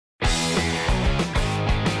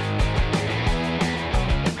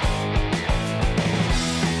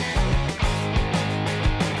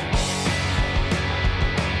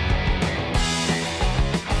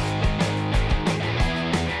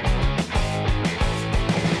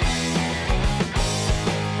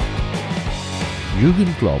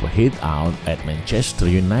Jurgen Klopp hit out at Manchester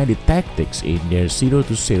United tactics in their 0-0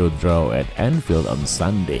 draw at Anfield on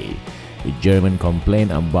Sunday. The German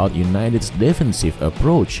complained about United's defensive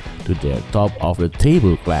approach to their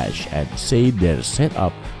top-of-the-table clash and said their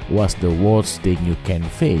setup was the worst thing you can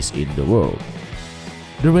face in the world.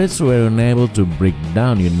 The Reds were unable to break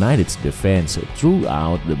down United's defense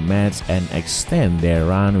throughout the match and extend their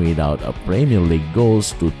run without a Premier League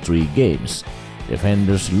goals to 3 games.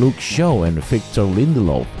 Defenders Luke Shaw and Victor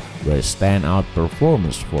Lindelof were standout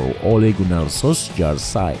performers for Ole Gunnar Solskjaer's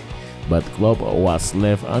side, but Klopp was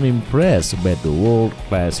left unimpressed by the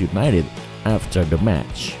world-class United after the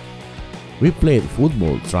match. "We played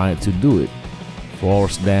football, tried to do it,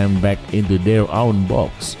 forced them back into their own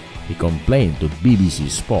box," he complained to BBC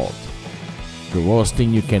Sport. "The worst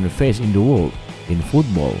thing you can face in the world, in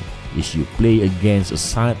football, is you play against a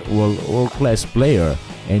side world-class player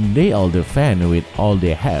and they all defend with all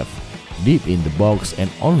they have, deep in the box and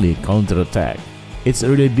only counter-attack. It's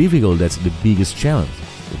really difficult. That's the biggest challenge.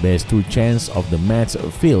 The best 2 chances of the match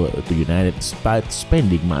fell to United despite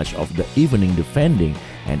spending much of the evening defending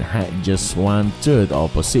and had just 1/3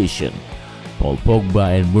 of possession. Paul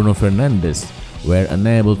Pogba and Bruno Fernandes were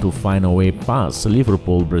unable to find a way past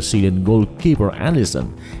Liverpool Brazilian goalkeeper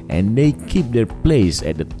Alisson, and they keep their place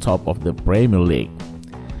at the top of the Premier League."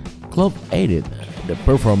 Klopp added, "The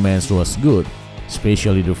performance was good,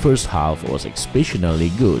 especially the first half was exceptionally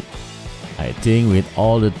good. I think with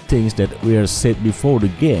all the things that were said before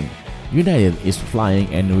the game, United is flying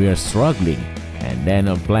and we are struggling, and then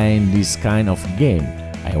playing this kind of game,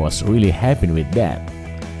 I was really happy with that.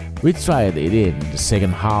 We tried it in the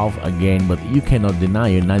second half again, but you cannot deny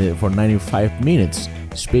United for 95 minutes,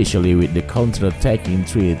 especially with the counter-attacking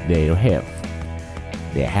threat they have.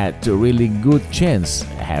 They had a really good chance,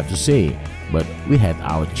 I have to say, but we had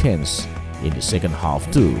our chance in the second half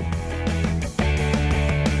too."